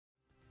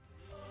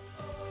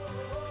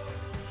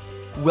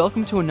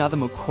Welcome to another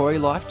Macquarie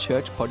Life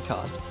Church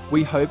podcast.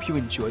 We hope you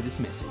enjoy this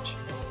message.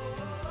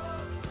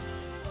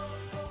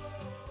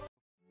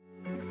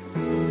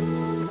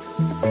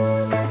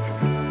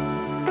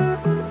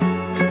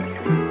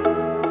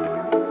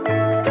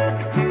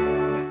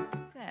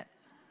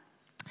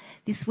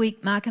 This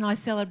week, Mark and I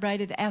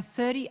celebrated our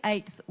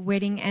 38th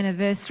wedding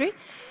anniversary.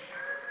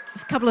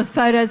 A couple of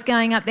photos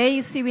going up there.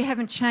 You see we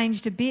haven't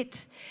changed a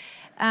bit.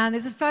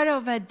 There's a photo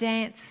of our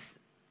dance.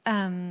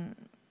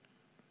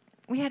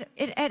 We had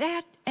it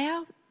at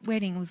our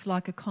wedding was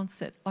like a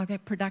concert, like a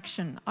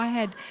production. I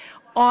had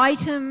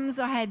items,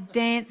 I had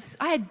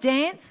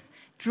dance,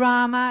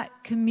 drama,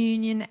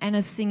 communion, and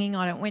a singing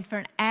item. It went for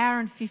an hour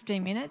and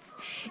 15 minutes.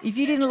 If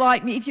you didn't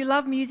like me, if you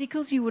love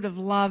musicals, you would have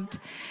loved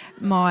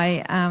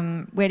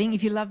my wedding.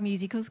 If you love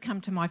musicals,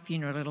 come to my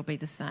funeral. It'll be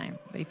the same.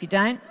 But if you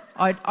don't,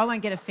 I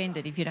won't get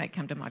offended if you don't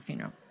come to my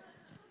funeral.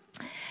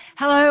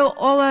 Hello,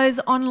 all those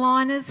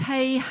onliners.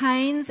 Hey,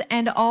 Haynes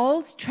and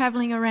Olds,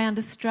 travelling around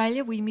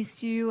Australia. We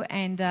miss you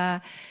and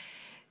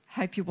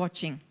hope you're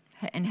watching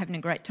and having a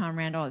great time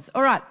around Oz.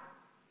 All right.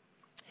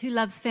 Who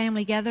loves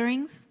family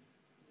gatherings?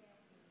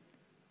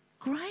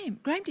 Graham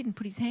didn't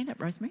put his hand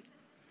up, Rosemary.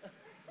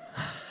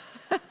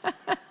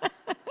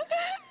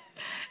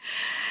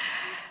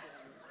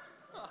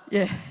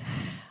 Yeah.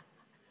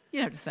 You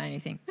don't have to say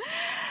anything.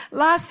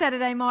 Last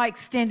Saturday, my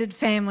extended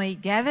family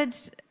gathered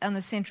on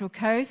the Central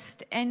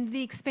Coast and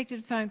the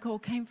expected phone call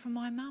came from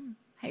my mum.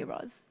 Hey,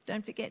 Ros,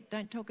 don't forget,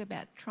 don't talk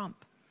about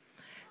Trump.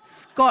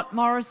 Scott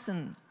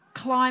Morrison,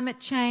 climate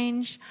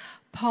change,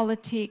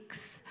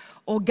 politics,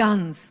 or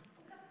guns.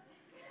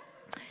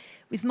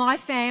 With my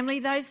family,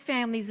 those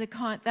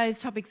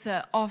topics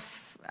are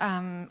off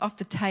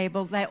the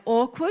table. They're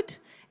awkward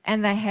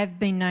and they have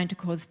been known to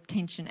cause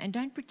tension. And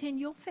don't pretend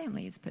your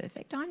family is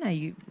perfect. I know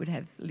you would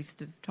have a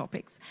list of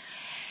topics.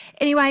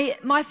 Anyway,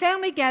 my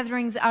family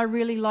gatherings are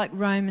really like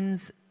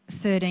Romans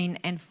 13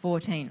 and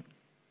 14.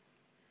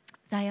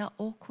 They are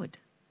awkward.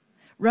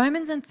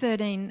 Romans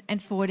 13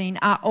 and 14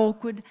 are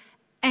awkward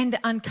and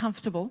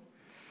uncomfortable.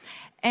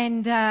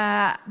 And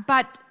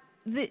but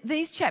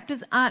these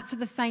chapters aren't for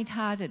the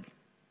faint-hearted.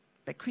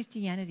 But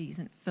Christianity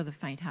isn't for the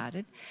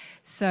faint-hearted.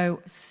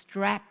 So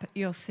strap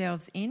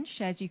yourselves in.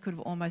 Shaz, you could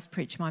have almost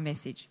preached my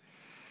message.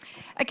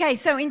 Okay,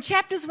 so in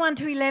chapters 1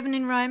 to 11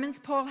 in Romans,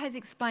 Paul has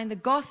explained the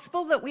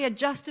gospel that we are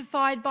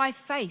justified by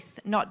faith,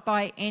 not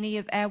by any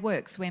of our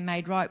works. We're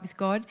made right with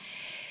God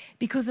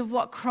because of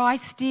what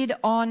Christ did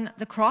on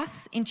the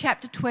cross. In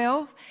chapter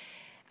 12,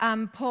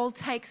 Paul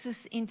takes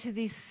us into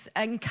this,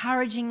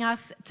 encouraging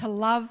us to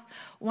love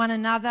one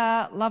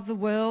another, love the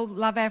world,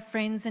 love our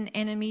friends and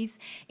enemies.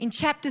 In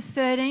chapter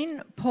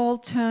 13, Paul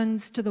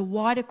turns to the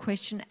wider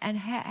question and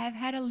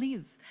how to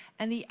live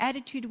and the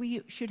attitude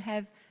we should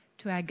have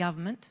to our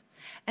government.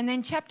 And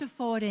then chapter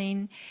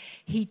 14,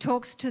 he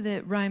talks to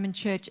the Roman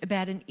church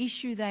about an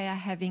issue they are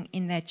having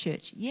in their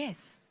church.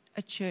 Yes,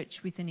 a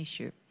church with an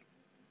issue.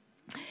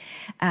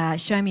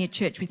 Show me a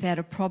church without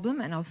a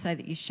problem and I'll say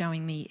that you're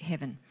showing me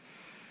heaven.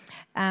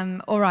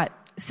 All right,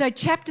 so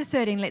chapter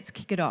 13, let's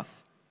kick it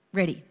off.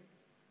 Ready.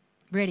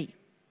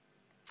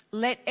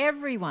 Let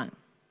everyone,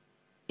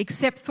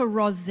 except for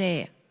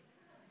Rosair,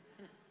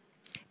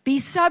 be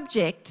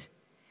subject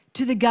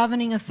to the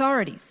governing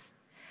authorities.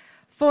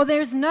 For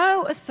there is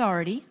no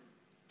authority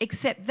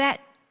except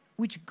that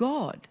which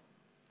God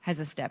has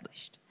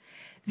established.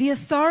 The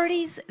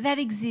authorities that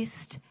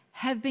exist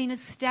have been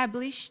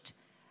established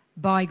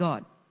by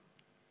God.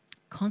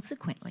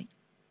 Consequently,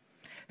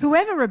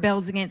 whoever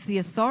rebels against the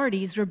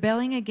authority is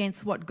rebelling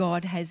against what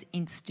God has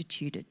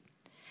instituted.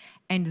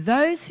 And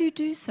those who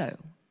do so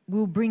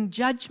will bring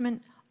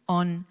judgment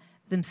on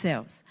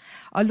themselves.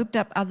 I looked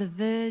up other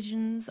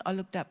versions, I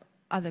looked up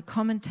other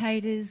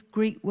commentators,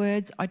 Greek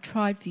words. I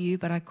tried for you,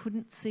 but I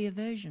couldn't see a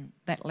version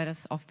that let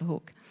us off the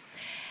hook.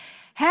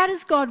 How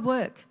does God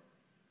work?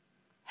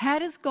 How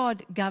does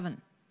God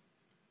govern?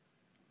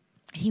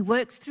 He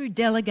works through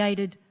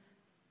delegated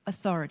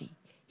authority.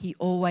 He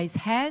always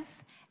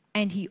has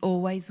and he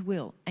always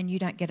will, and you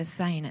don't get a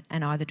say in it,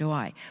 and either do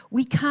I.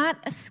 We can't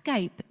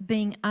escape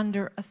being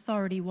under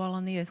authority while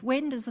on the earth.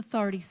 When does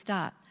authority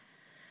start?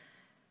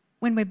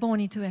 When we're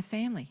born into our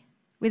family,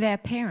 with our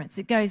parents.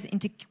 It goes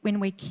into when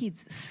we're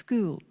kids,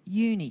 school,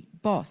 uni,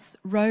 boss,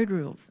 road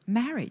rules,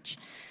 marriage.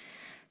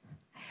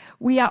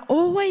 We are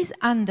always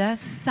under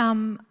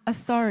some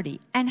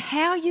authority, and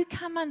how you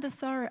come under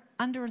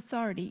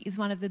authority is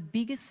one of the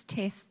biggest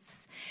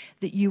tests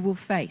that you will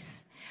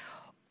face.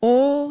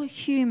 All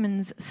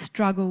humans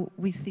struggle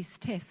with this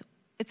test.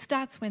 It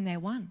starts when they're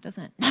one,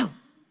 doesn't it? No.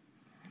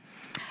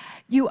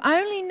 You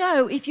only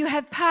know if you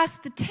have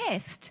passed the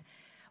test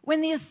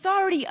when the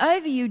authority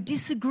over you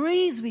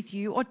disagrees with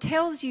you or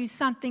tells you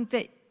something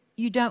that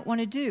you don't want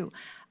to do.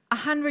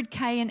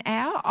 100k an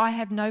hour, I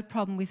have no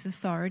problem with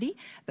authority,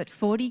 but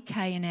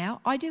 40k an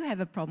hour, I do have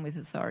a problem with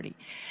authority.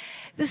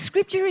 The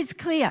scripture is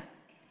clear.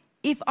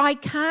 If I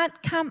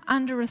can't come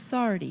under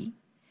authority,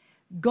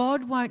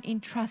 God won't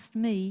entrust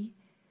me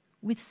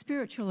with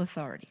spiritual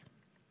authority.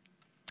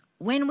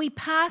 When we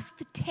pass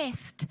the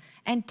test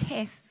and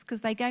tests,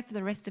 because they go for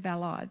the rest of our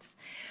lives,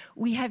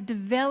 we have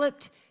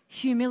developed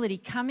humility.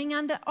 Coming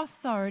under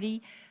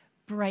authority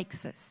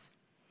breaks us.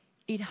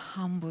 It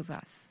humbles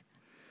us.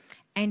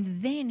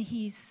 And then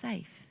he is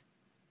safe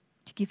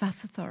to give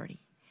us authority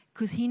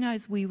because he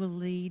knows we will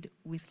lead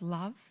with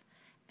love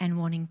and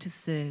wanting to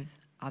serve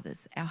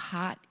others. Our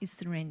heart is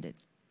surrendered.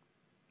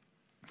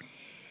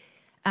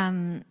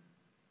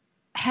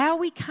 How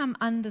we come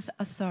under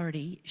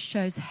authority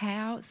shows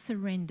how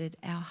surrendered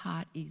our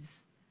heart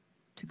is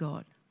to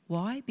God.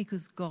 Why?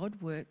 Because God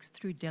works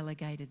through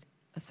delegated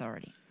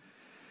authority.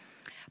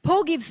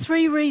 Paul gives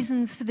 3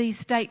 reasons for these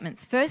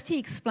statements. First, he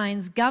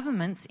explains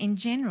governments in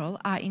general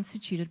are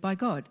instituted by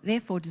God,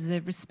 therefore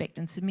deserve respect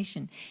and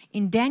submission.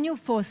 In Daniel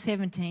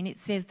 4:17, it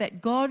says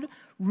that God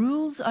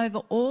rules over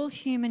all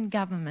human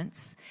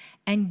governments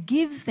and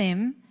gives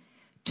them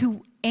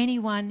to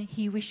anyone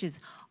he wishes.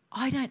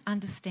 I don't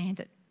understand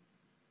it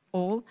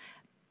all,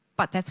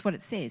 but that's what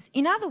it says.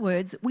 In other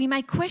words, we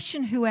may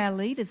question who our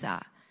leaders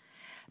are,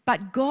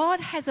 but God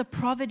has a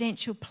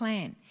providential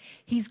plan.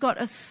 He's got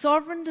a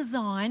sovereign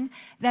design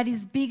that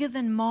is bigger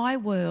than my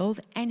world,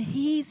 and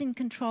he's in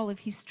control of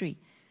history,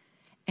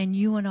 and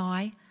you and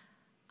I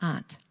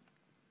aren't.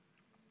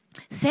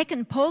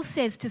 Second, Paul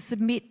says to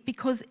submit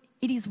because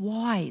it is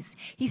wise.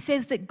 He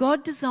says that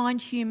God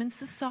designed human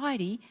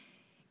society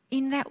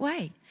in that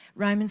way.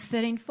 Romans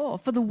 13:4,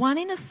 for the one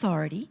in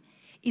authority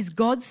is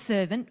God's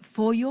servant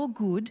for your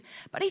good,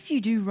 but if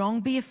you do wrong,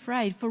 be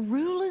afraid, for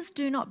rulers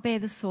do not bear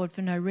the sword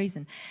for no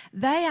reason.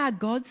 They are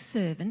God's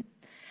servant,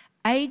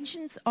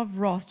 agents of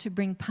wrath to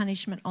bring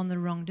punishment on the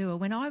wrongdoer.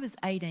 When I was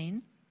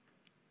 18,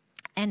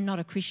 and not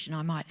a Christian,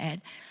 I might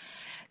add,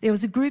 there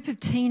was a group of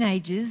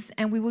teenagers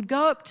and we would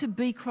go up to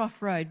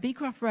Beecroft Road.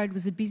 Beecroft Road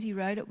was a busy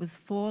road. It was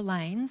 4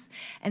 lanes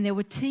and there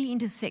were T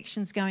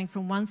intersections going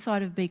from one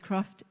side of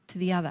Beecroft to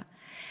the other.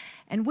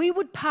 And we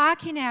would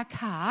park in our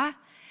car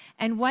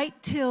and wait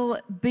till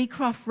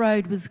Beecroft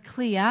Road was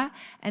clear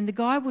and the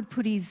guy would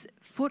put his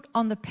foot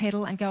on the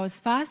pedal and go as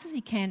fast as he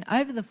can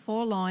over the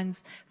 4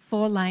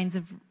 lanes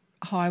of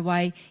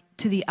highway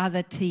to the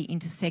other T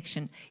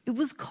intersection. It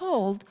was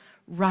called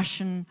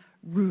Russian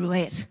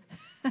roulette.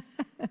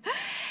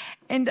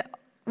 And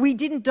we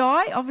didn't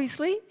die,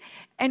 obviously,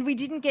 and we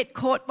didn't get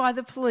caught by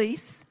the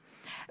police.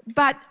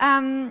 But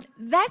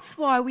that's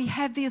why we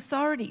have the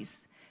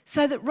authorities,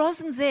 so that Ros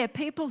and Zare,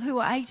 people who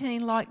are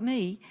 18 like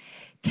me,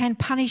 can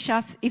punish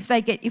us if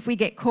we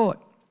get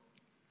caught.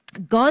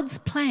 God's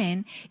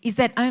plan is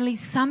that only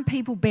some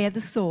people bear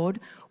the sword.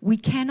 We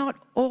cannot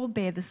all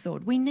bear the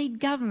sword. We need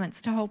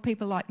governments to hold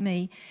people like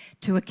me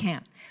to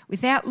account.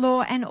 Without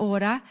law and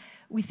order,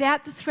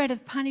 without the threat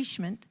of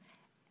punishment,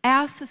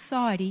 our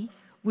society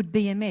would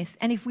be a mess.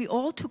 And if we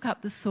all took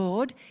up the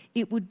sword,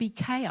 it would be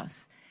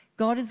chaos.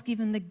 God has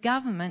given the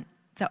government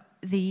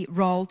the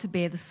role to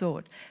bear the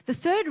sword. The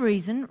third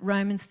reason,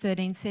 Romans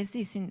 13 says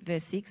this in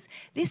verse 6,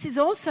 this is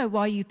also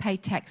why you pay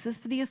taxes,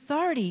 for the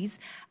authorities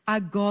are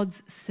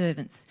God's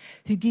servants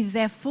who give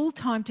their full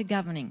time to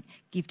governing.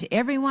 Give to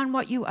everyone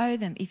what you owe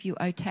them. If you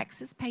owe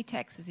taxes, pay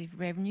taxes. If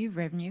revenue,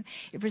 revenue.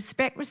 If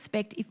respect,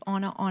 respect. If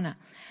honour, honour.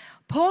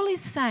 Paul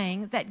is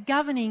saying that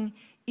governing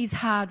is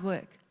hard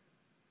work.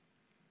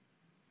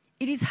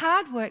 It is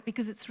hard work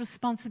because it's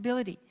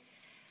responsibility.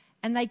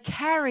 And they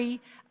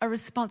carry a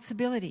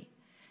responsibility.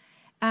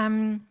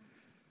 None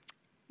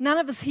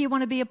of us here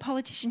want to be a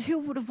politician. Who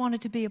would have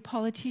wanted to be a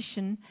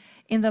politician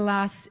in the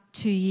last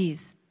 2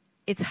 years?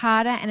 It's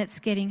harder and it's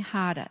getting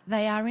harder.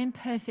 They are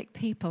imperfect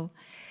people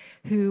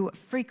who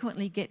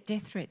frequently get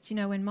death threats. You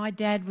know, when my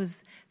dad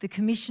was the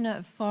Commissioner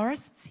of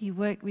Forests, he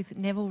worked with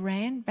Neville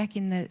Wran back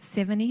in the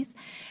 70s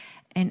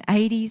and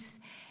 80s,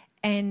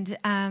 and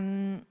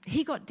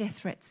he got death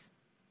threats.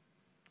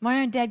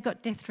 My own dad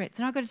got death threats.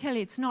 And I've got to tell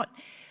you, it's not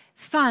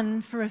fun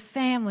for a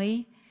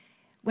family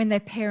when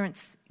their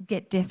parents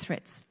get death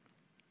threats.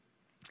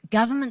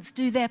 Governments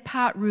do their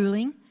part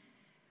ruling.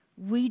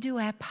 We do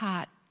our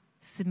part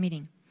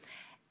submitting.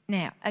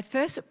 Now, at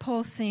first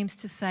Paul seems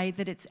to say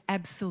that it's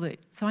absolute.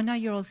 So I know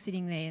you're all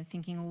sitting there and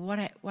thinking,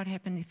 well, what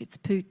happens if it's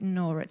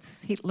Putin or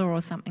it's Hitler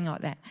or something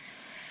like that?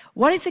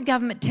 What if the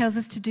government tells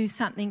us to do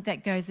something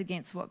that goes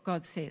against what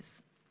God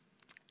says?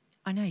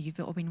 I know you've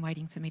all been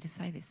waiting for me to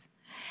say this.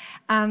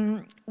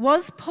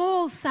 Was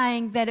Paul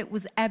saying that it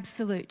was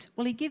absolute?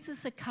 Well, he gives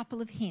us a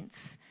couple of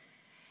hints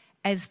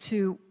as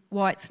to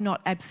why it's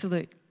not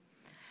absolute.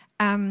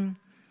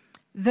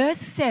 Verse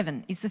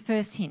 7 is the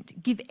first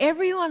hint. Give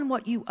everyone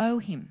what you owe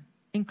him,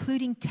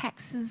 including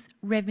taxes,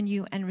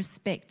 revenue and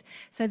respect.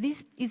 So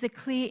this is a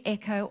clear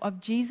echo of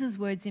Jesus'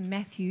 words in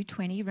Matthew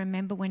 20.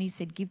 Remember when he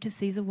said, give to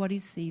Caesar what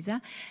is Caesar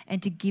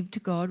and to give to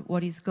God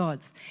what is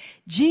God's.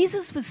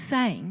 Jesus was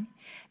saying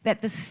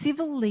that the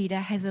civil leader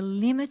has a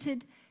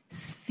limited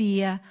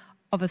sphere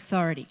of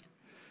authority.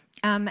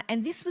 And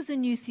this was a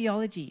new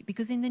theology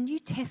because in the New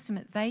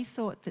Testament they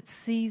thought that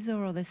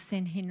Caesar or the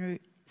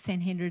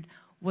Sanhedrin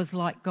was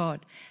like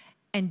God.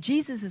 And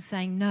Jesus is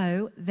saying,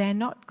 no, they're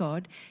not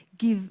God.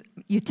 Give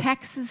your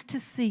taxes to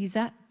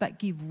Caesar, but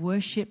give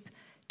worship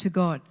to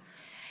God.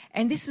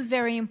 And this was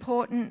very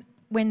important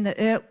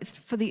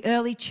for the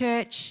early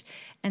church,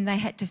 and they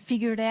had to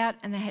figure it out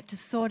and they had to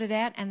sort it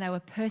out, and they were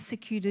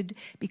persecuted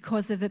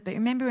because of it. But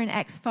remember in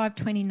Acts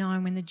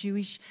 5:29 when the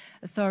Jewish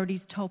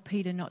authorities told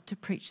Peter not to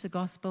preach the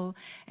gospel,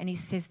 and he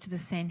says to the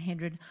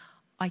Sanhedrin,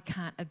 I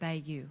can't obey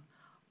you.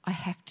 I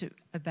have to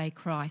obey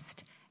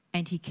Christ.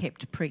 And he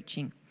kept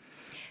preaching.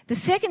 The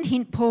second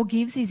hint Paul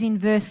gives is in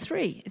verse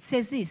 3. It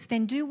says this,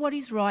 then do what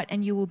is right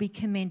and you will be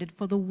commended,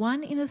 for the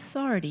one in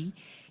authority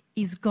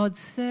is God's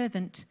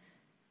servant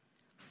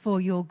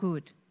for your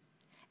good.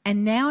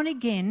 And now and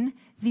again,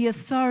 the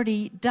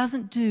authority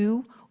doesn't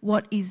do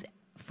what is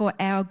for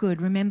our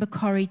good. Remember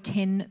Corrie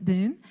ten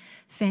Boom,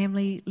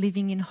 family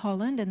living in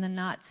Holland, and the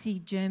Nazi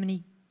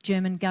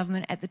German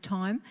government at the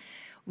time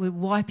were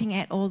wiping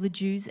out all the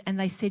Jews, and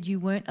they said you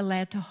weren't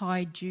allowed to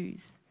hide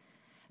Jews.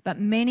 But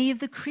many of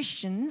the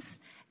Christians,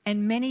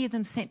 and many of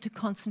them sent to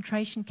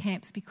concentration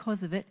camps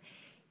because of it,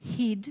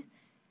 hid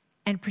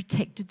and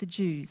protected the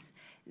Jews.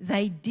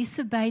 They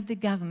disobeyed the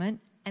government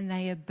and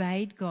they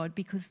obeyed God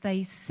because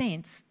they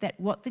sensed that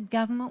what the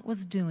government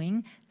was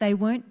doing, they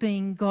weren't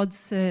being God's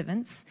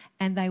servants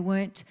and they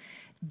weren't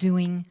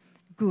doing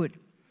good.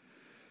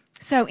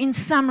 So in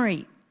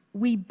summary,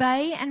 we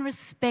obey and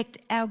respect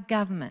our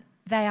government.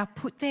 They are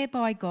put there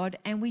by God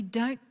and we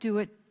don't do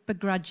it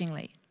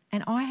begrudgingly.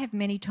 And I have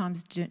many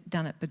times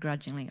done it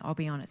begrudgingly, I'll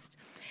be honest.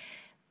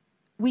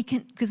 We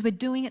can, because we're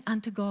doing it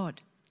unto God.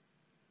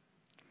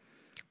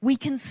 We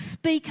can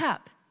speak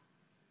up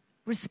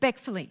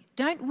respectfully.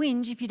 Don't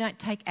whinge if you don't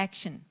take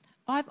action.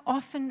 I've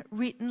often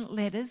written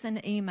letters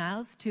and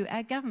emails to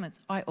our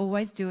governments. I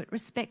always do it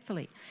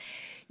respectfully.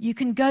 You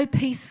can go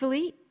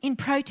peacefully in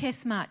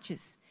protest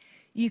marches.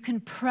 You can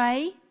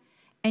pray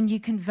and you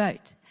can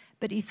vote.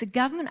 But if the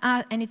government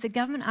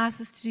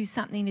asks us to do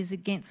something that is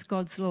against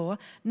God's law,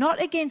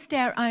 not against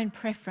our own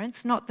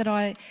preference, not that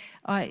I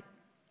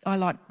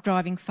like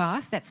driving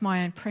fast, that's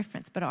my own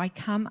preference, but I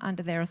come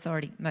under their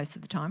authority most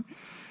of the time.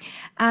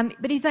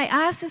 But if they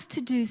ask us to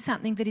do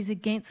something that is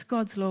against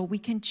God's law, we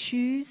can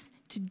choose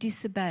to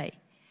disobey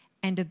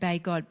and obey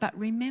God. But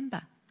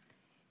remember,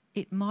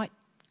 it might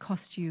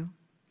cost you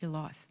your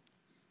life.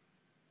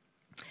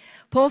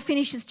 Paul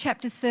finishes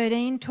chapter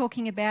 13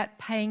 talking about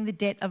paying the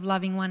debt of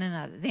loving one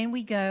another. Then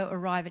we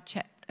arrive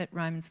at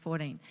Romans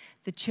 14,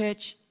 the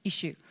church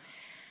issue.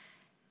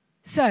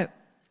 So,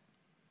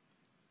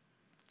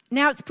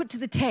 now it's put to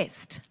the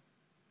test.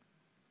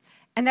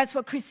 And that's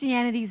what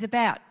Christianity is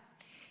about.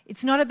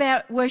 It's not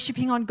about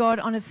worshipping on God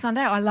on a Sunday.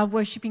 I love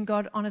worshipping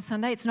God on a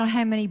Sunday. It's not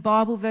how many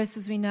Bible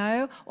verses we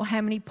know or how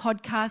many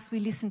podcasts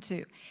we listen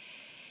to.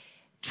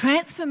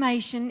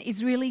 Transformation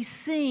is really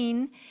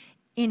seen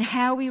in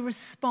how we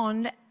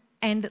respond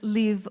and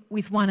live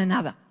with one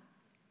another.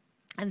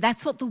 And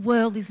that's what the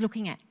world is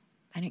looking at.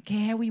 They don't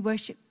care how we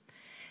worship.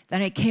 They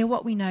don't care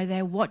what we know.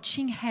 They're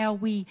watching how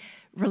we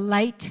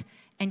relate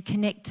and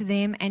connect to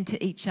them and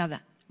to each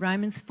other.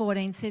 Romans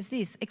 14 says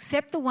this,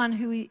 accept the one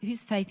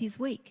whose faith is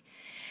weak.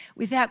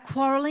 Without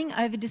quarrelling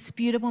over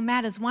disputable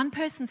matters, one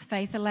person's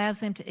faith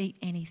allows them to eat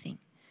anything.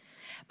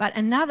 But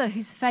another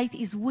whose faith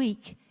is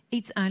weak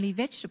eats only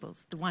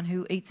vegetables. The one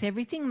who eats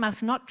everything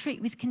must not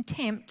treat with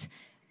contempt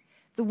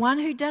the one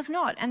who does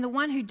not. And the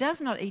one who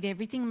does not eat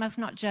everything must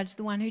not judge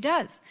the one who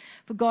does,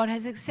 for God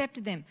has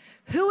accepted them.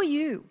 Who are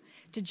you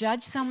to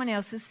judge someone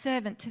else's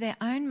servant? To their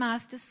own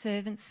master's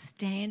servants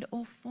stand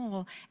or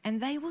fall,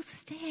 and they will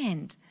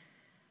stand,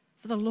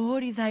 for the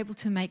Lord is able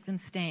to make them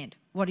stand.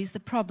 What is the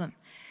problem?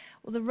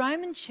 Well, the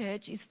Roman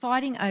church is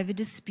fighting over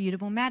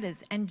disputable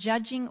matters and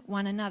judging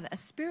one another. A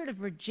spirit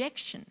of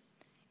rejection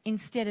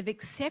instead of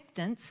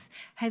acceptance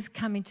has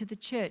come into the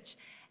church,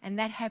 and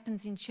that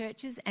happens in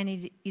churches, and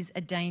it is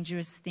a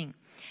dangerous thing.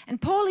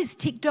 And Paul is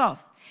ticked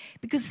off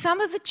because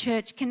some of the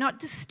church cannot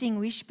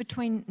distinguish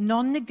between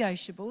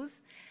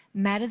non-negotiables,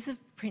 matters of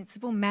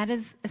principle,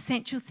 matters,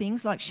 essential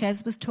things like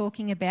Shaz was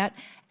talking about,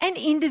 and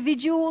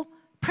individual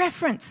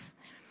preference.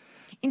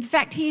 In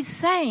fact, he is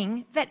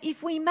saying that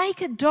if we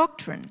make a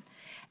doctrine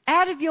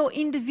out of your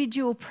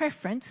individual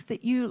preference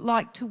that you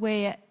like to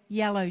wear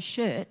yellow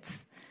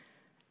shirts,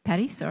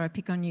 Patty, sorry I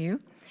pick on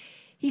you,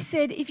 he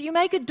said if you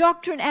make a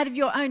doctrine out of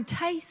your own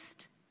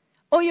taste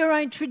or your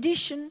own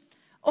tradition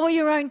or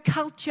your own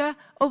culture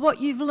or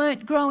what you've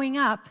learnt growing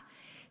up,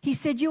 he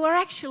said you are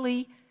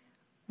actually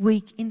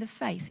weak in the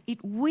faith.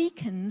 It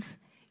weakens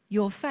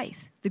your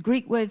faith. The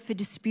Greek word for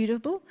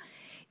disputable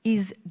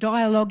is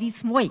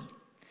dialogismoi,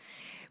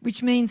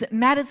 which means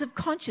matters of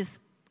conscience.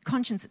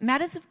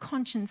 Matters of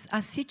conscience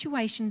are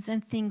situations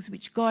and things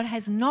which God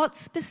has not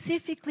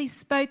specifically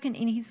spoken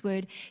in his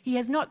word. He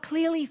has not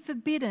clearly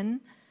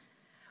forbidden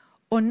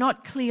or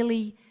not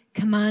clearly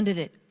commanded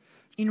it.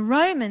 In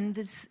Rome,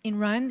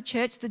 the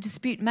church, the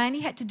dispute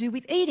mainly had to do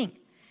with eating.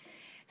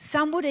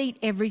 Some would eat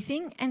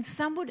everything and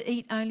some would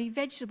eat only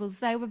vegetables.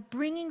 They were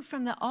bringing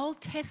from the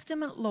Old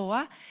Testament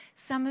law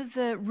some of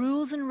the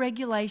rules and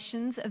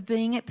regulations of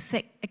being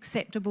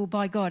acceptable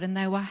by God, and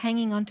they were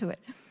hanging on to it.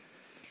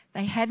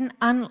 They hadn't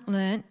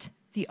unlearnt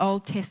the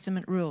Old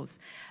Testament rules.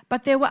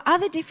 But there were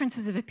other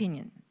differences of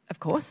opinion, of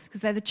course,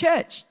 because they're the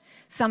church.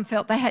 Some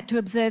felt they had to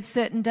observe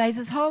certain days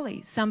as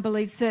holy. Some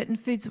believed certain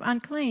foods were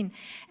unclean.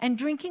 And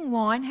drinking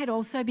wine had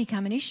also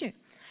become an issue.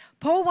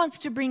 Paul wants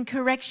to bring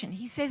correction.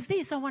 He says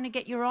this, I want to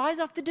get your eyes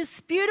off the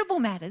disputable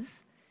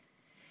matters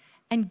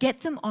and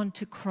get them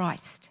onto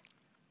Christ.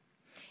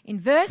 In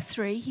verse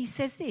 3, he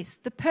says this,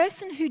 the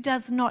person who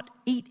does not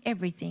eat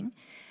everything,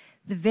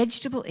 the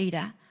vegetable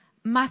eater,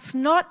 must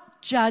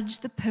not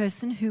judge the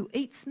person who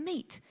eats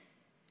meat,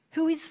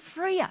 who is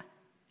freer.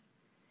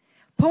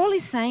 Paul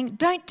is saying,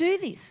 don't do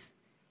this.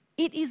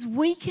 It is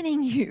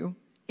weakening you.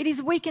 It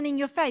is weakening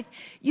your faith.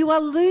 You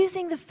are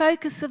losing the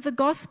focus of the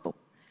gospel.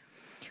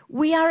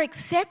 We are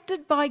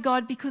accepted by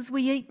God because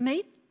we eat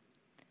meat,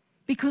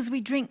 because we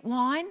drink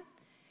wine,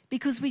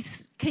 because we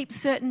keep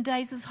certain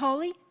days as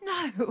holy.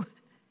 No.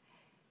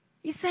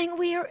 He's saying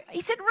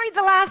he said, read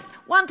the last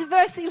 1 to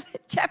verse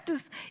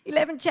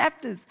 11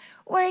 chapters.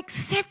 We're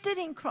accepted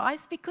in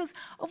Christ because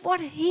of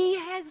what he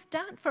has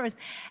done for us.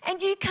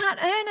 And you can't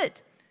earn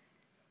it.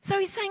 So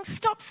he's saying,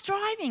 stop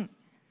striving.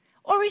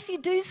 Or if you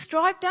do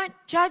strive, don't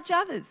judge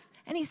others.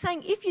 And he's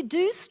saying, if you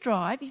do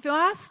strive, if you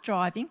are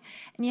striving,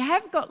 and you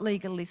have got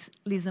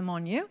legalism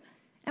on you,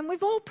 and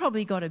we've all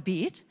probably got a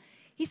bit,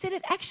 he said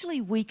it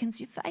actually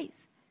weakens your faith.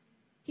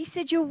 He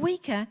said you're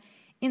weaker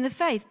in the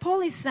faith.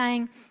 Paul is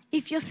saying,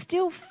 if you're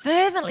still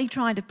fervently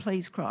trying to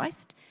please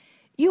Christ,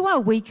 you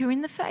are weaker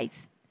in the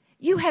faith.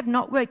 You have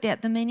not worked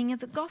out the meaning of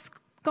the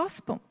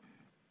gospel.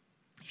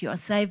 If you are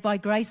saved by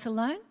grace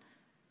alone,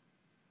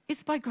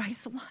 it's by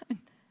grace alone.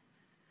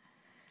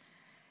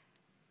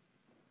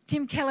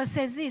 Tim Keller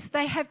says this,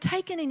 they have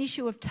taken an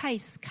issue of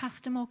taste,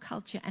 custom or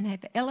culture and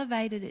have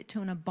elevated it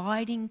to an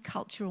abiding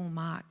cultural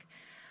mark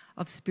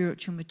of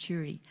spiritual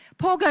maturity.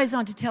 Paul goes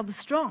on to tell the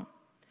strong,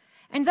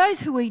 and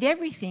those who eat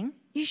everything,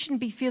 you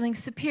shouldn't be feeling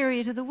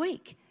superior to the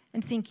weak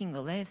and thinking,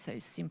 well, they're so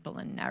simple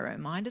and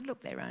narrow-minded.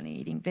 Look, they're only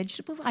eating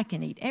vegetables. I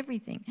can eat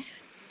everything.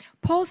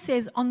 Paul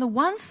says, on the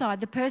one side,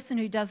 the person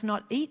who does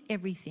not eat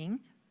everything,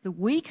 the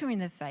weaker in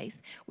the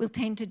faith, will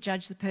tend to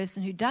judge the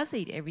person who does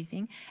eat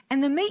everything,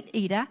 and the meat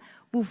eater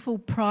will feel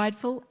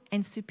prideful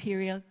and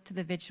superior to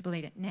the vegetable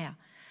eater. Now,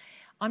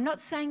 I'm not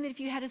saying that if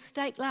you had a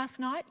steak last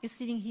night, you're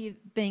sitting here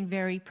being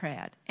very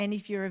proud. And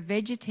if you're a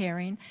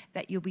vegetarian,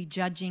 that you'll be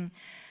judging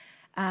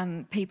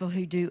people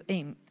who do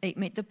eat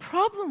meat. The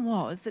problem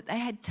was that they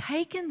had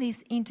taken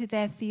this into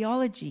their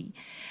theology,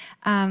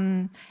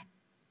 and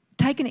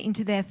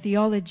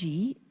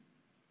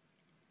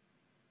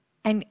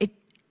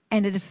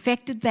it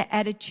affected their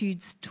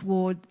attitudes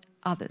toward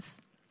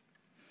others.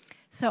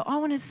 So I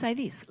want to say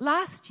this.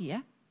 Last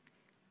year,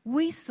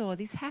 we saw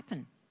this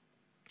happen.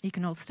 You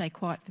can all stay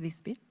quiet for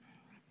this bit.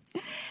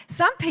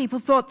 Some people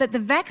thought that the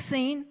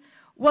vaccine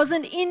was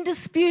an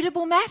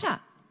indisputable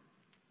matter.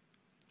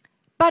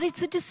 But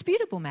it's a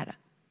disputable matter.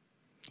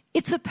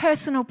 It's a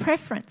personal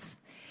preference.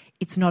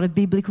 It's not a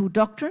biblical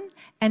doctrine,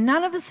 and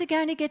none of us are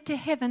going to get to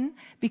heaven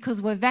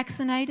because we're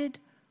vaccinated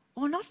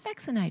or not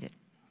vaccinated.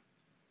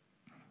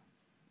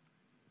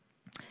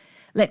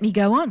 Let me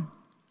go on.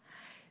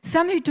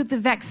 Some who took the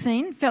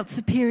vaccine felt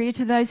superior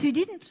to those who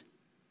didn't.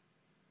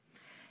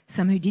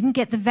 Some who didn't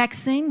get the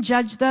vaccine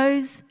judged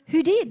those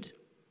who did.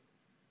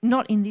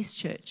 Not in this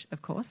church,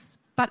 of course,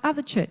 but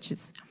other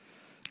churches.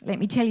 Let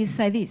me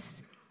say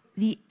this.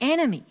 The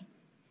enemy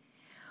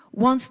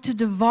wants to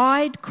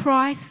divide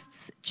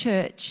Christ's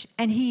church,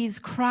 and he is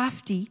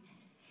crafty.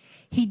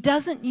 He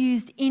doesn't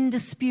use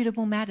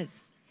indisputable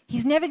matters.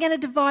 He's never going to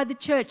divide the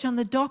church on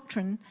the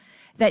doctrine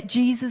that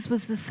Jesus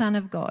was the Son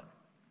of God.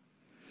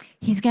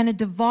 He's going to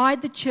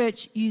divide the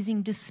church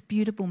using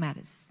disputable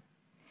matters,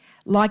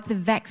 like the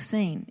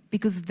vaccine,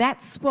 because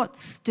that's what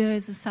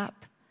stirs us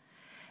up.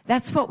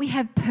 That's what we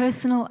have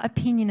personal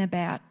opinion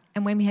about.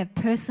 And when we have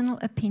personal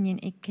opinion,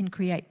 it can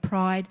create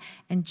pride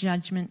and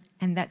judgment,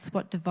 and that's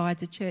what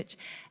divides a church.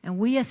 And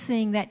we are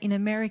seeing that in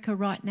America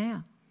right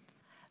now.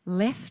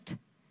 Left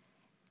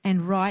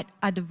and right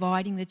are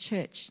dividing the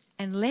church.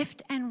 And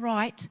left and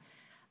right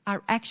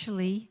are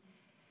actually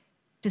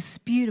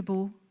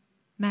disputable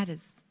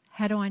matters.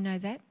 How do I know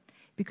that?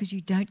 Because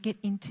you don't get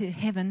into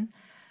heaven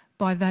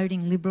by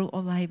voting Liberal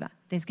or Labor.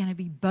 There's going to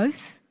be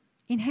both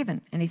in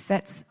heaven. And if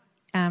that's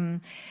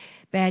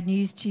bad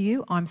news to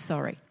you, I'm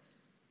sorry.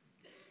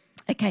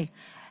 Okay,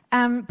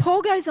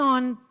 Paul goes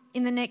on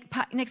in the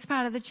next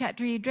part of the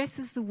chapter. He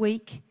addresses the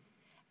weak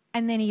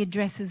and then he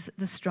addresses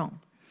the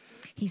strong.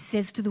 He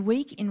says to the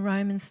weak in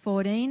Romans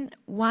 14,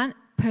 one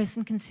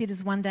person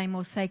considers one day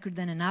more sacred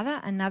than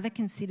another, another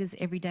considers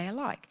every day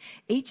alike.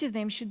 Each of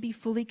them should be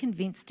fully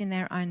convinced in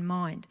their own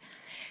mind.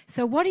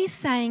 So what he's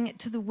saying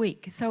to the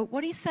weak, so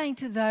what he's saying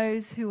to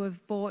those who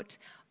have bought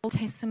Old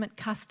Testament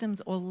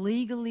customs or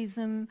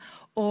legalism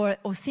or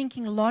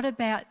thinking a lot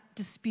about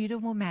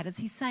disputable matters,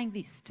 he's saying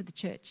this to the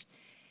church.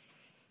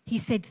 He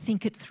said,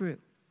 think it through.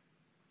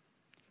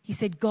 He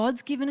said,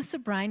 God's given us a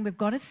brain, we've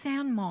got a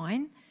sound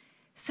mind.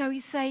 So he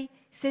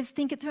says,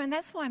 think it through. And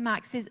that's why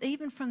Mark says,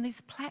 even from this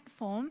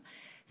platform,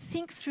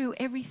 think through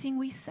everything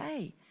we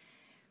say.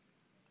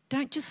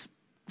 Don't just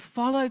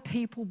follow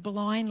people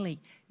blindly.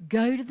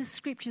 Go to the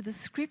Scripture. The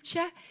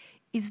Scripture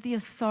is the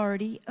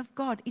authority of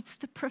God. It's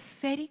the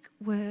prophetic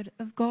word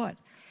of God.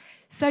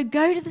 So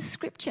go to the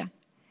scripture.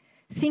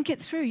 Think it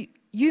through.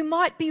 You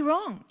might be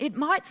wrong. It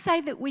might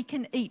say that we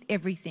can eat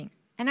everything.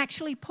 And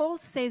actually, Paul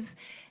says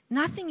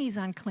nothing is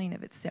unclean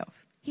of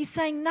itself. He's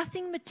saying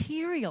nothing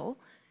material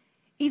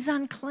is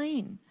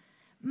unclean.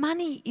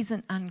 Money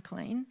isn't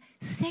unclean.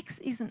 Sex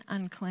isn't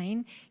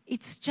unclean.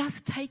 It's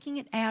just taking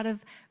it out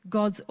of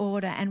God's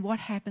order and what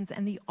happens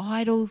and the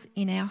idols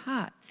in our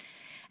heart.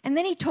 And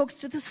then he talks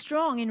to the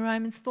strong in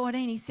Romans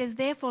 14. He says,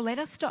 therefore, let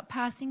us stop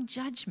passing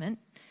judgment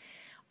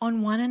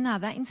on one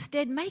another.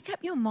 Instead, make up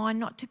your mind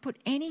not to put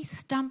any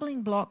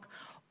stumbling block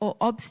or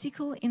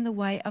obstacle in the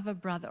way of a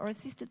brother or a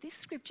sister. This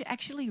scripture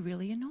actually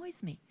really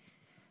annoys me.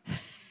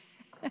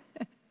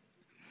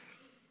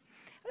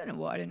 I don't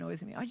know why it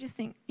annoys me. I just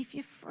think if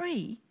you're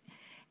free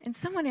and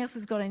someone else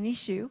has got an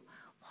issue,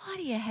 why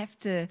do you have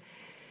to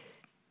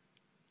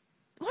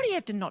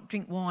not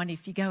drink wine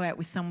if you go out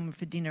with someone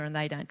for dinner and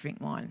they don't drink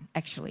wine?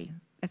 Actually,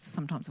 that's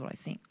sometimes what I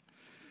think.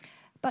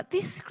 But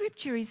this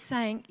scripture is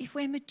saying if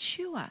we're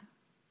mature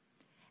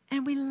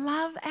and we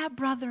love our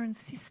brother and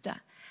sister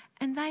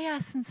and they are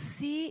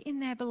sincere in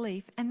their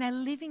belief and they're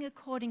living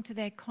according to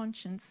their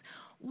conscience,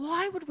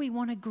 why would we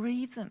want to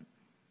grieve them?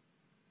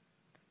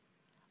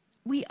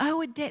 We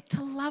owe a debt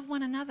to love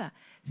one another.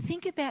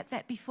 Think about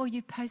that before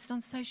you post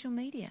on social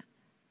media.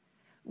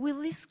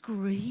 Will this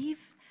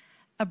grieve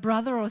a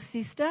brother or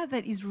sister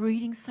that is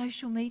reading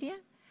social media?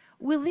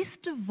 Will this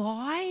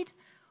divide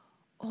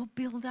or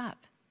build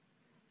up?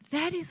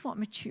 That is what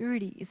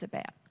maturity is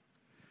about.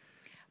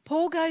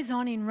 Paul goes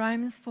on in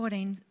Romans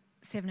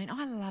 14:17.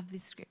 I love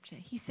this scripture.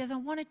 He says, I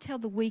want to tell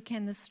the weak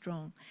and the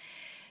strong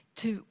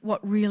to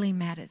what really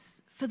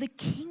matters. For the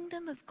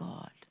kingdom of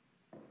God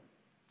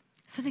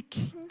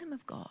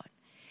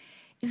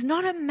is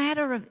not a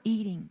matter of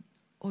eating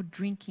or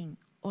drinking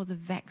or the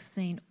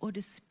vaccine or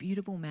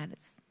disputable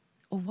matters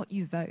or what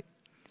you vote,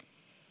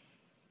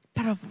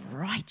 but of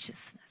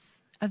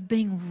righteousness, of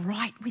being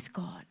right with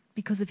God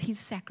because of his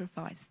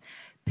sacrifice,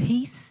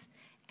 peace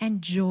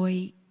and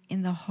joy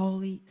in the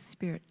Holy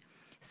Spirit.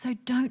 So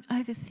don't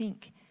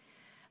overthink.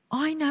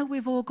 I know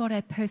we've all got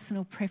our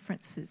personal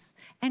preferences,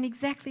 and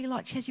exactly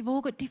like Chaz, you've all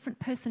got different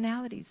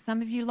personalities.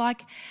 Some of you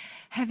like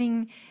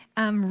having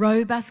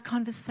robust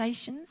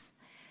conversations.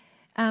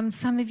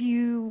 Some of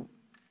you,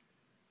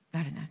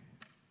 I don't know.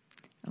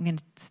 I'm going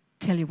to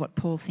tell you what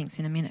Paul thinks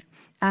in a minute.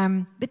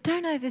 But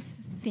don't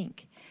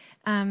overthink.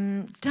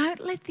 Don't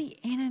let the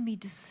enemy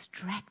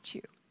distract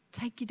you,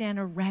 take you down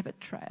a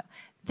rabbit trail.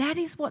 That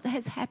is what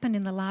has happened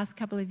in the last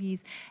couple of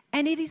years,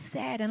 and it is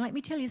sad. And let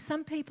me tell you,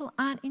 some people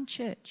aren't in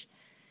church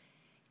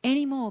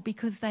anymore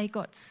because they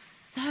got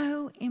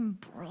so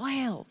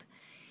embroiled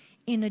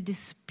in a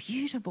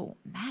disputable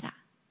matter.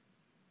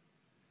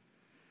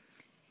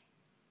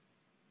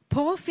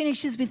 Paul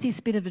finishes with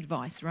this bit of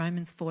advice,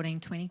 Romans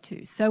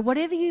 14:22. So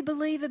whatever you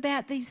believe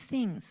about these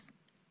things,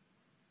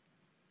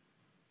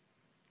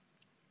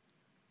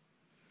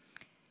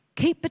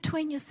 keep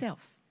between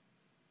yourself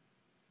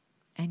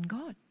and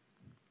God.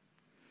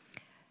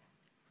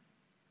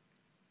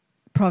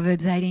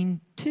 Proverbs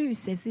 18:2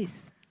 says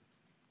this,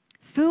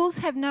 fools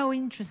have no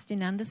interest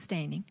in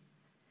understanding.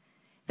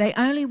 They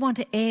only want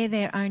to air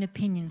their own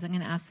opinions. I'm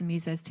going to ask the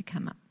musos to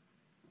come up.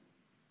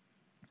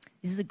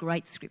 This is a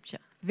great scripture,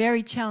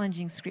 very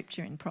challenging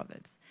scripture in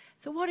Proverbs.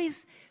 So what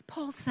is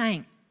Paul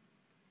saying?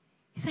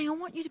 He's saying, I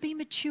want you to be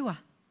mature.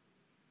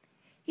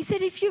 He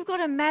said, if you've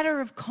got a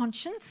matter of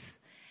conscience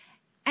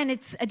and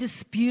it's a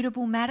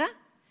disputable matter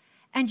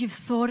and you've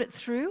thought it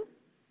through,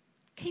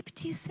 keep it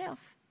to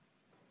yourself.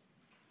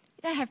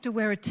 You don't have to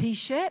wear a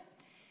T-shirt.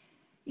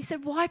 He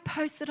said, why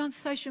post it on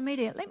social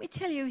media? Let me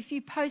tell you, if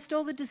you post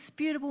all the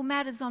disputable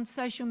matters on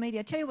social media,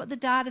 I'll tell you what the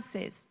data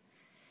says.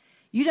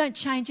 You don't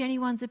change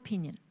anyone's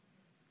opinion.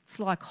 It's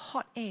like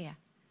hot air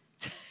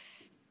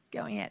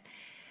going out.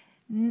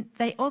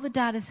 All the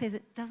data says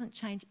it doesn't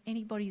change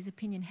anybody's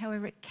opinion.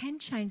 However, it can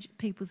change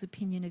people's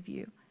opinion of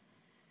you.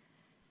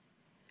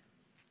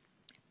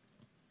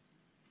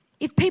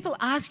 If people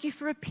ask you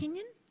for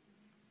opinion,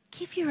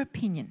 give your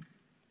opinion.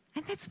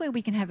 And that's where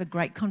we can have a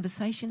great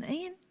conversation,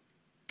 Ian.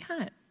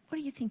 Can't it? What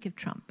do you think of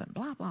Trump and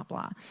blah, blah,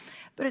 blah.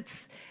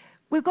 But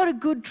we've got a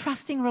good,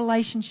 trusting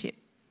relationship.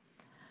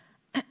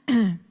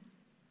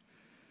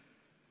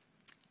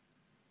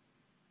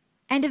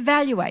 And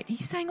evaluate.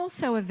 He's saying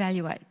also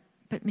evaluate.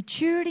 But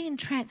maturity and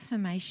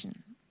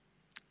transformation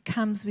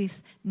comes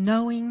with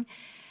knowing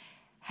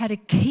how to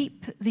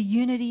keep the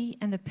unity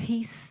and the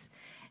peace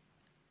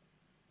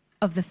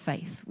of the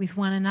faith with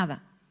one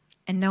another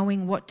and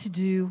knowing what to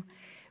do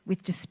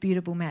with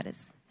disputable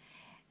matters.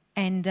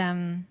 And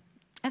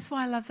that's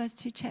why I love those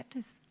two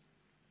chapters.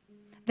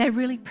 They're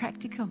really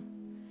practical.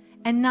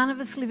 And none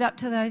of us live up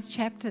to those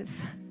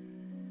chapters.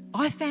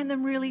 I found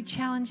them really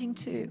challenging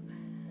too.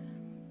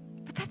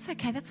 But that's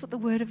okay. That's what the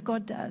Word of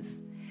God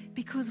does.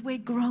 Because we're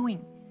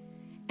growing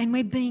and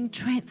we're being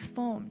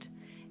transformed.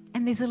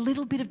 And there's a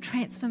little bit of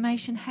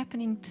transformation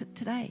happening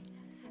today.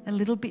 A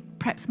little bit,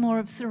 perhaps more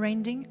of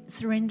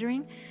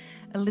surrendering,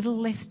 a little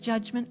less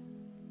judgment,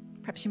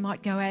 Perhaps you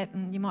might go out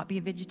and you might be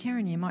a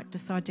vegetarian. You might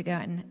decide to go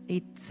out and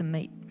eat some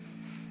meat.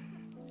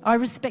 I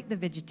respect the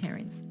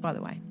vegetarians, by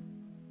the way.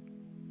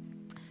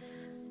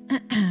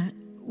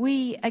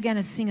 We are going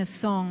to sing a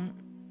song.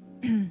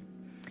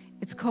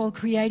 It's called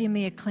Create in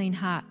Me a Clean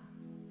Heart.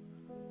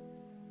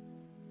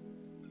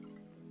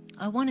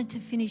 I wanted to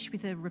finish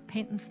with a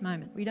repentance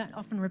moment. We don't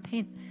often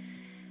repent.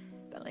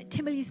 But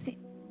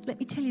let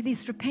me tell you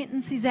this,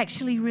 repentance is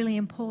actually really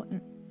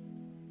important.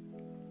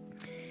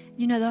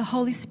 You know, the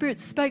Holy Spirit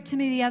spoke to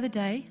me the other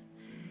day.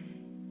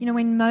 You know,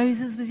 when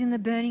Moses was in the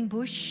burning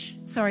bush.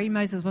 Sorry,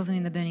 Moses wasn't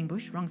in the burning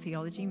bush. Wrong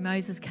theology.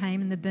 Moses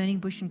came in the burning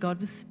bush and God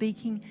was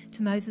speaking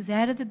to Moses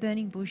out of the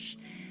burning bush.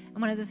 And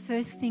one of the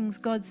first things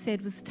God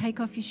said was, take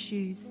off your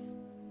shoes.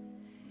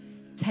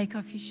 Take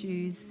off your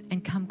shoes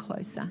and come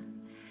closer.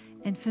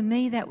 And for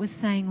me, that was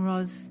saying,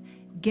 Roz,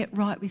 get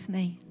right with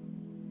me.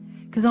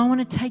 Because I want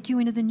to take you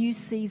into the new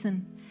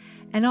season.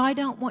 And I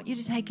don't want you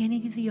to take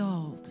any of the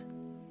old.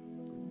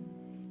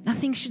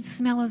 Nothing should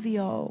smell of the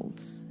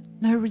old.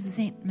 No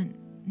resentment,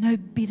 no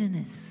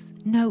bitterness,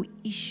 no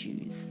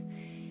issues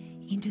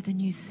into the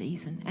new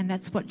season. And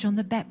that's what John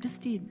the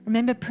Baptist did.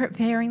 Remember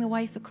preparing the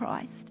way for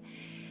Christ?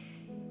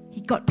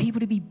 He got people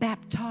to be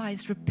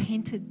baptized,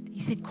 repented.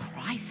 He said,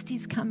 Christ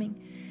is coming.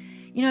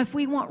 You know, if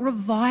we want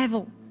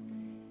revival,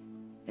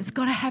 it's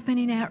got to happen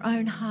in our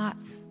own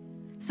hearts.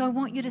 So I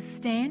want you to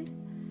stand.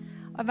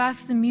 I've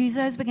asked the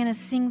musos, we're going to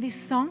sing this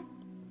song.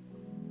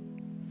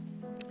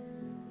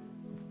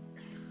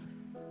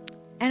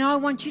 And I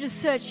want you to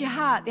search your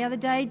heart. The other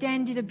day,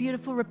 Dan did a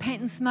beautiful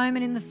repentance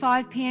moment in the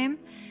 5 p.m.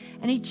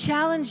 and he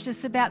challenged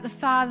us about the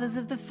fathers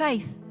of the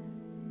faith.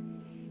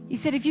 He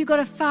said, if you've got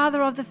a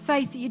father of the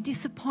faith that you're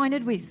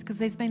disappointed with, because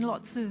there's been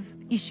lots of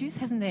issues,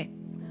 hasn't there?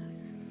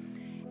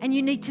 And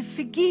you need to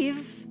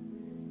forgive.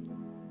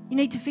 You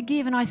need to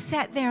forgive. And I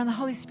sat there and the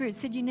Holy Spirit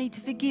said, you need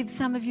to forgive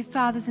some of your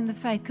fathers in the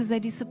faith because they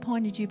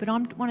disappointed you. But I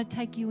want to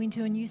take you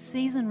into a new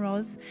season,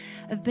 Roz,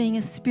 of being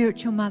a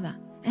spiritual mother.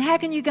 And how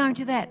can you go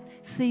into that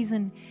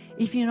season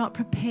if you're not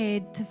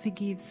prepared to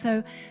forgive?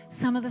 So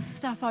some of the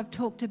stuff I've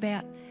talked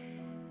about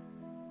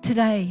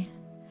today,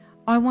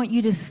 I want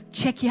you to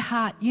check your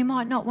heart. You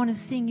might not want to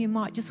sing, you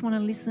might just want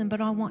to listen,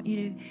 but I want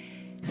you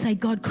to say,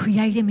 God,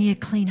 create in me a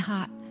clean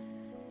heart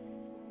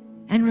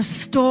and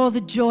restore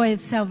the joy of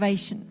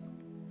salvation.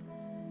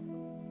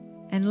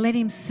 And let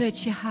him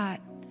search your heart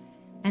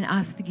and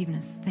ask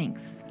forgiveness.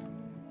 Thanks.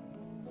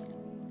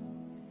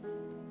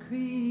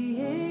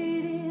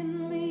 Create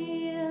in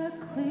me a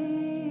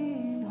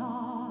clean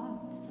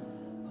heart,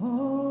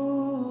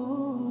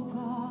 oh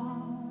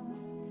God,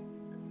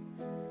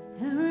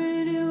 and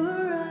renew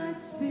a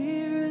right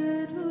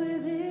spirit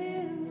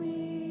within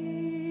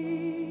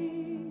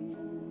me.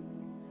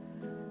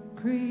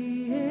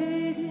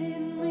 Create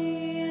in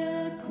me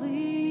a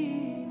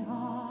clean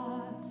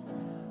heart,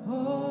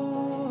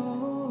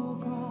 oh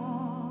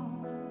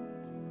God,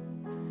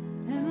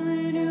 and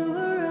renew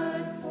a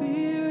right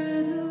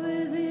spirit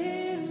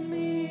within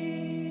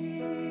me.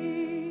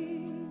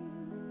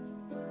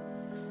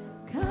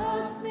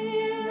 Cast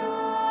me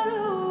not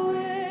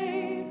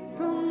away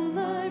from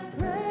thy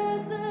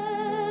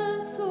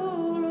presence,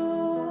 O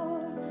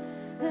Lord,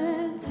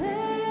 and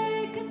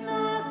take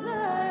not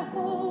thy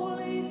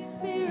Holy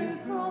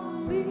Spirit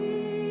from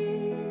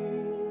me.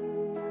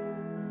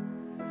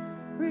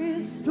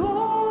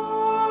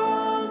 Restore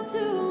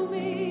unto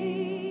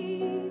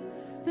me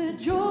the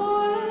joy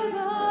of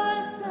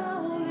thy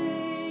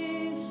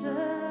salvation,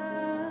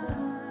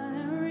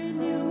 and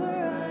renew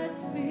a right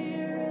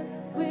spirit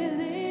within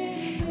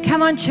me.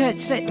 Come on,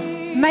 church.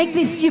 Make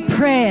this your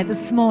prayer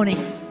this morning.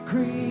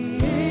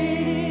 Create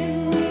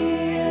in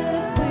me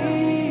a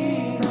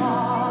clean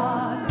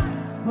heart,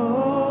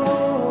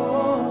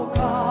 oh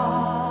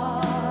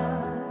God,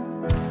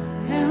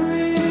 and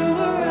renew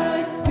a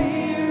right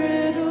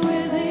spirit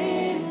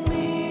within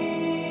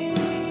me.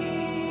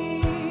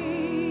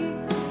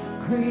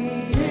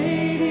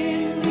 Create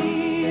in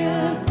me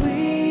a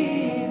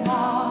clean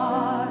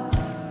heart,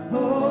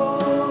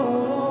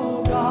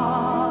 oh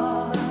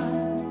God,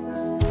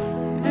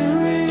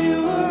 and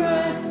renew a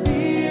right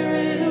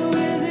spirit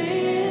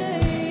within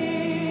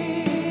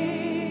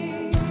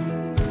me.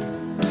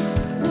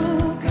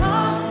 Oh,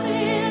 cast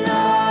me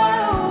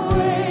not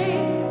away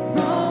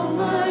from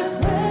thy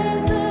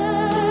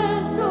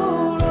presence,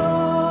 O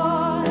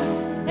Lord,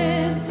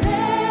 and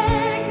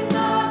take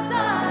not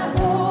thy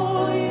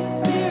Holy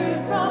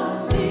Spirit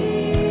from me.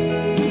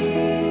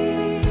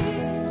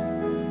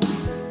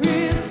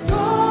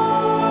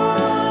 Restore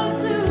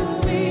unto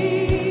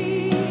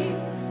me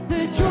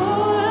the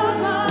joy of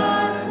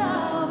thy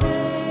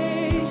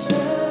salvation,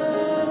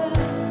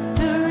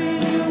 and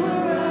renew a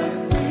right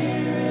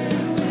spirit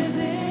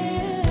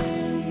within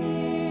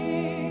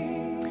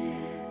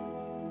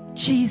me.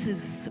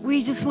 Jesus,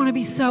 we just want to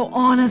be so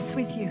honest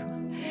with you.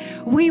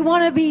 We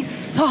want to be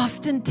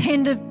soft and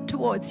tender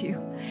towards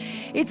you.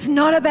 It's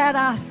not about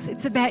us,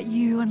 it's about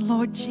you. And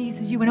Lord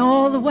Jesus, you went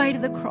all the way to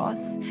the cross.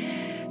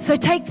 So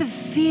take the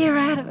fear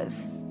out of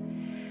us.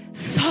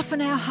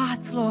 Soften our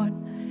hearts, Lord.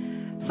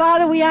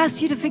 Father, we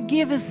ask you to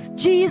forgive us.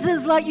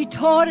 Jesus, like you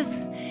taught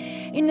us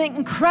in the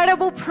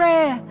incredible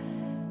prayer,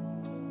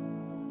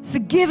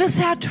 forgive us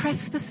our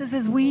trespasses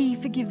as we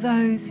forgive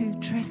those who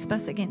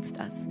trespass against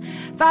us.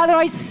 Father,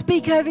 I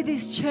speak over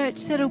this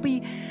church that it'll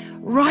be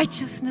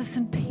righteousness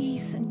and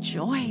peace and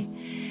joy.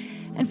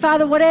 And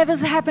Father,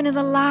 whatever's happened in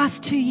the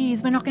last 2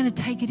 years, we're not going to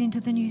take it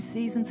into the new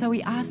season. So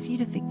we ask you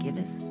to forgive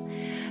us.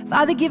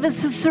 Father, give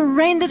us a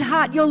surrendered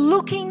heart. You're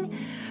looking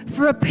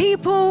for a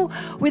people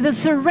with a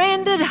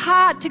surrendered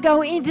heart to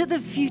go into the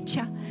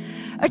future.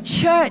 A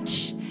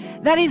church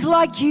that is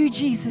like you,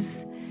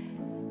 Jesus,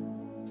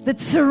 that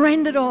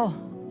surrendered all,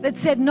 that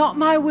said, not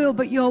my will,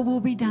 but your will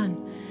be done.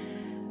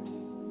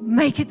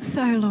 Make it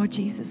so, Lord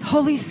Jesus.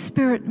 Holy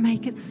Spirit,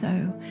 make it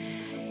so.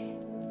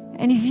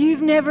 And if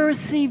you've never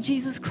received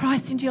Jesus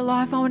Christ into your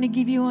life, I want to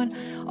give you an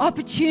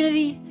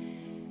opportunity.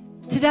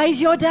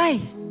 Today's your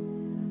day.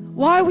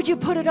 Why would you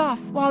put it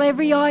off? While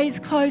every eye is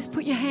closed,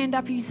 put your hand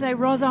up. You say,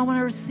 Roz, I want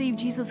to receive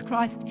Jesus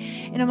Christ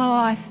into my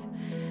life.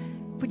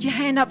 Put your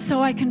hand up so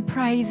I can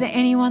pray. Is there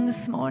anyone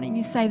this morning?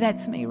 You say,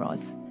 that's me,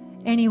 Roz.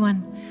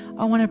 Anyone?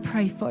 I want to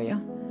pray for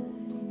you.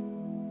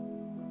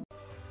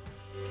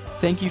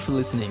 Thank you for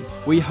listening.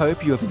 We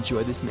hope you have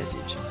enjoyed this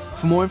message.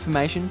 For more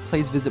information,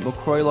 please visit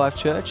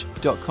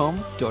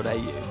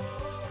macquarielifechurch.com.au.